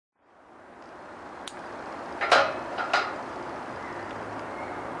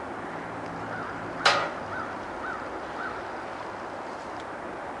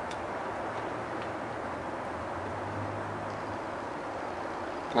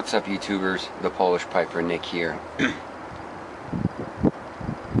What's up, YouTubers? The Polish Piper Nick here.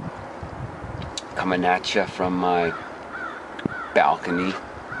 Coming at you from my balcony,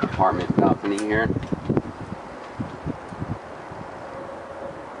 apartment balcony here.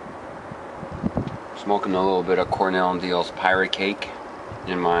 Smoking a little bit of Cornell and Deal's Pirate Cake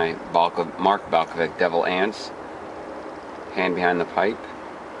in my Mark Balkovec Devil Ants. Hand behind the pipe.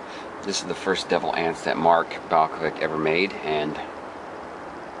 This is the first Devil Ants that Mark Balkovec ever made, and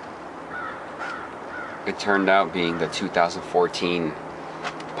it turned out being the 2014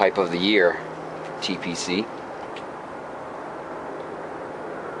 Pipe of the Year TPC.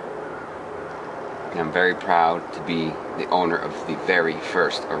 And I'm very proud to be the owner of the very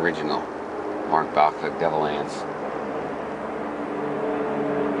first original Mark Balkovec Devil Ants.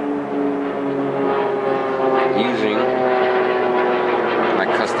 Using my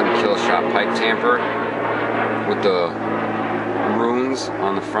custom kill shot pipe tamper with the runes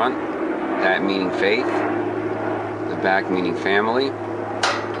on the front, that meaning faith, the back meaning family.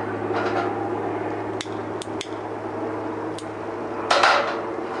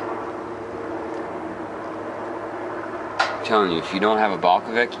 I'm telling you, if you don't have a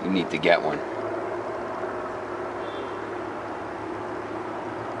Balkovec, you need to get one.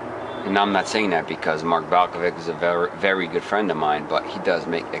 And I'm not saying that because Mark Balkovec is a very, very good friend of mine, but he does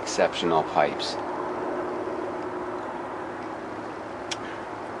make exceptional pipes.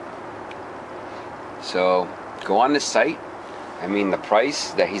 So go on the site. I mean, the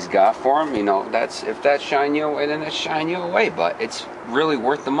price that he's got for him, you know, that's, if that's shine you away, then it's shine you away, but it's really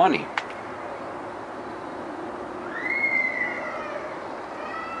worth the money.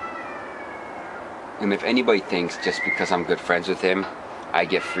 And if anybody thinks just because I'm good friends with him I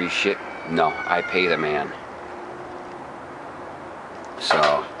get free shit, no, I pay the man.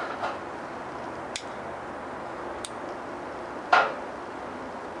 So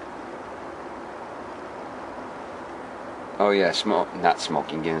oh yeah, not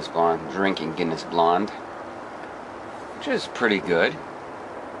smoking Guinness Blonde, drinking Guinness Blonde, which is pretty good.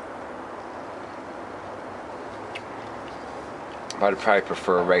 But I'd probably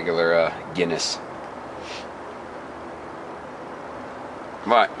prefer a regular Guinness.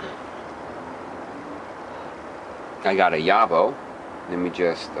 But I got a YABO. Let me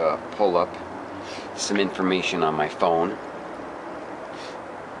just pull up some information on my phone.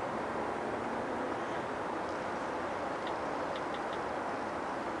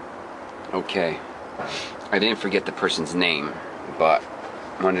 Okay, I didn't forget the person's name, but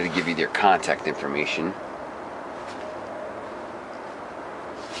I wanted to give you their contact information.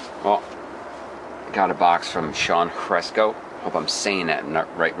 Well, got a box from Shawn. Hope I'm saying that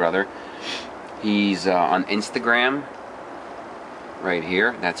right, brother. He's on Instagram, right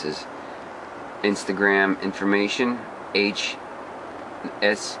here. That's his Instagram information.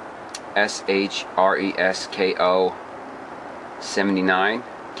 SHRESKO79.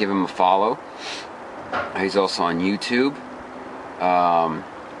 Give him a follow. He's also on YouTube.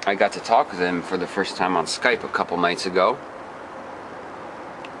 I got to talk with him for the first time on Skype a couple nights ago.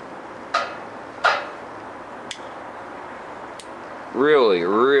 Really,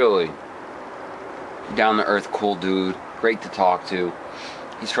 really down-to-earth, cool dude. Great to talk to.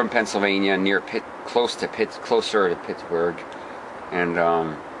 He's from Pennsylvania, closer to Pittsburgh, and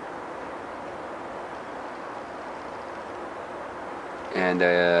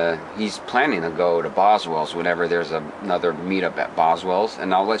he's planning to go to Boswell's whenever there's another meetup at Boswell's,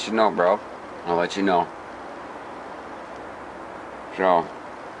 and I'll let you know, bro. I'll let you know. So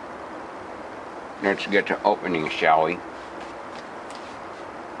let's get to opening, shall we?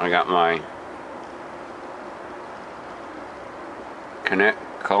 I got my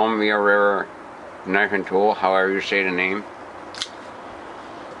Columbia River knife and tool, however you say the name.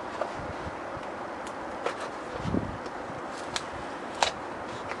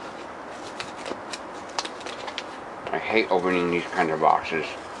 I hate opening these kind of boxes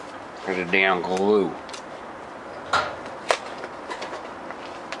because of damn glue.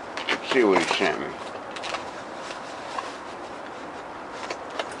 Let's see what he sent me.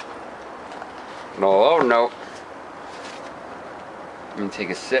 Oh no. Let me take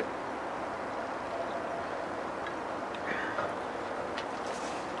a sip.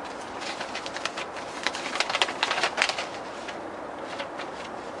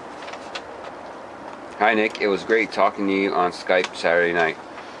 Hi Nick, it was great talking to you on Skype Saturday night.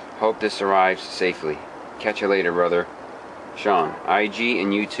 Hope this arrives safely. Catch you later, brother. Shawn, IG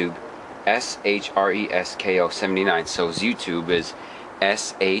and YouTube, SHRESKO79. So his YouTube is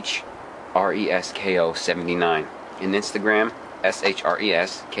SHRESKO79. In Instagram,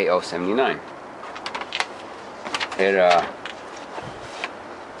 SHRESKO79.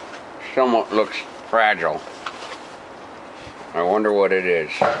 somewhat looks fragile. I wonder what it is.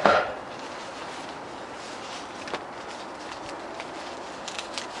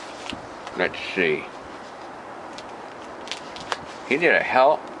 Let's see. He did a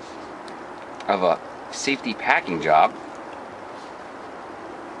hell of a safety packing job.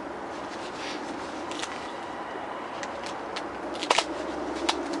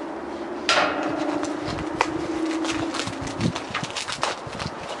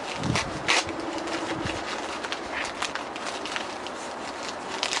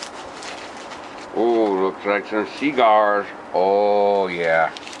 Ooh, looks like some cigars. Oh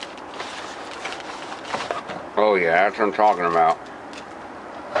yeah. Oh yeah, that's what I'm talking about.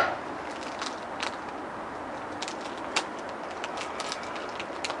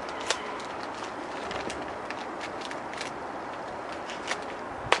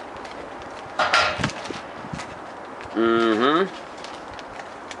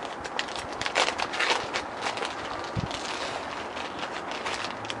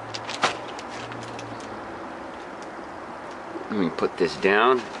 Let me put this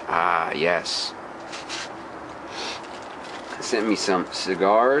down. Ah, yes. Sent me some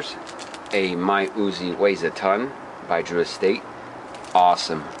cigars. A My Uzi Weighs a Ton by Drew Estate.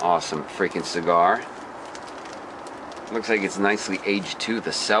 Awesome, awesome freaking cigar. Looks like it's nicely aged too.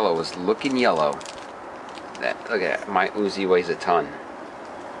 The cello is looking yellow. Look at that. My Uzi Weighs a Ton.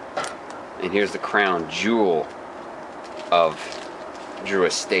 And here's the crown jewel of Drew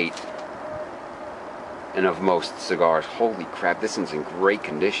Estate and of most cigars. Holy crap, this one's in great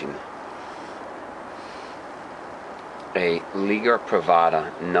condition. A Liga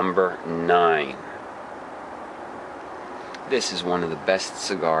Privada number 9. This is one of the best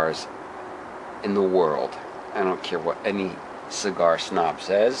cigars in the world. I don't care what any cigar snob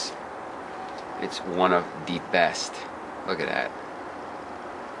says. It's one of the best. Look at that.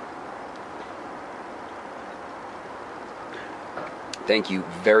 Thank you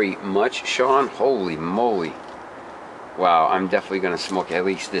very much, Shawn. Holy moly. Wow, I'm definitely going to smoke at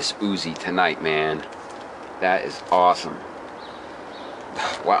least this Uzi tonight, man. That is awesome.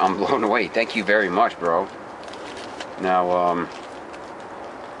 Wow, I'm blown away. Thank you very much, bro. Now,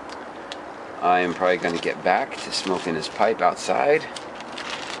 I am probably going to get back to smoking this pipe outside.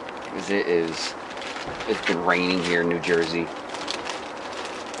 Because it's been raining here in New Jersey.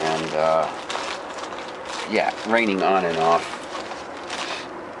 And, yeah, raining on and off.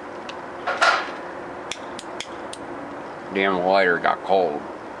 Damn lighter got cold.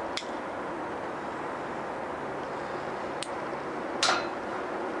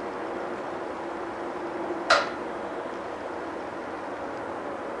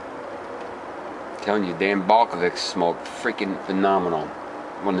 Telling you, damn Balkovec smoke freaking phenomenal.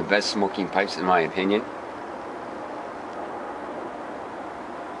 One of the best smoking pipes in my opinion.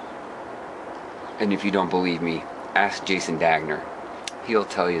 And if you don't believe me, ask Jason Dagner. He'll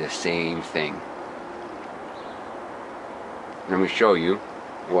tell you the same thing. Let me show you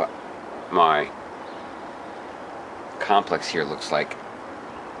what my complex here looks like.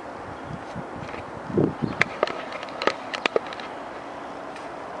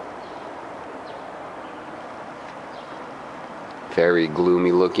 Very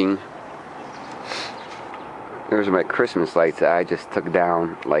gloomy looking. There's my Christmas lights that I just took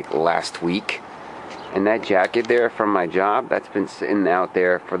down like last week. And that jacket there from my job, that's been sitting out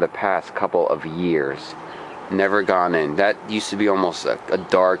there for the past couple of years. Never gone in. That used to be almost a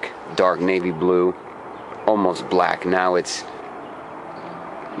dark navy blue, almost black. Now it's,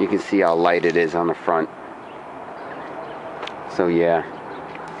 you can see how light it is on the front. So yeah.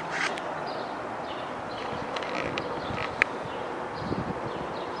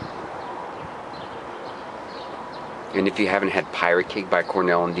 And if you haven't had Pirate Cake by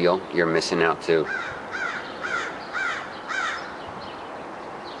Cornell and Deal, you're missing out too.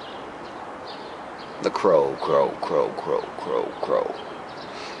 The crow.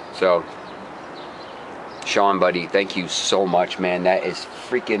 So, Shawn, buddy, thank you so much, man. That is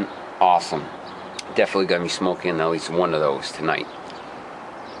freaking awesome. Definitely gonna be smoking at least one of those tonight.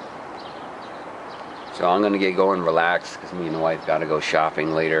 So I'm gonna get going, relax, because me and the wife gotta go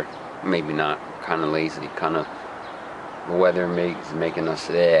shopping later. Maybe not. Kind of lazy. Kind of. The weather is making us.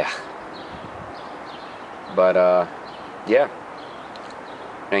 But yeah.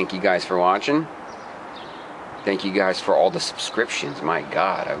 Thank you guys for watching. Thank you guys for all the subscriptions. My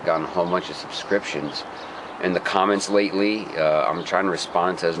God, I've gotten a whole bunch of subscriptions. And the comments lately, I'm trying to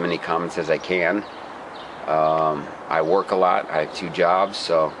respond to as many comments as I can. I work a lot. I have 2 jobs,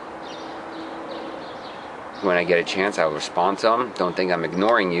 so when I get a chance, I'll respond to them. Don't think I'm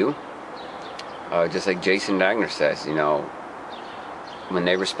ignoring you. Just like Jason Dagner says, you know, when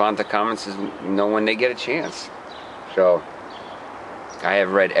they respond to comments is when they get a chance. So I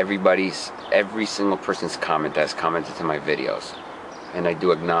have read every single person's comment that's commented to my videos, and I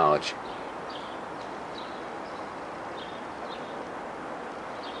do acknowledge.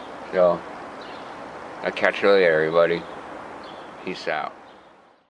 So I'll catch you later, everybody. Peace out.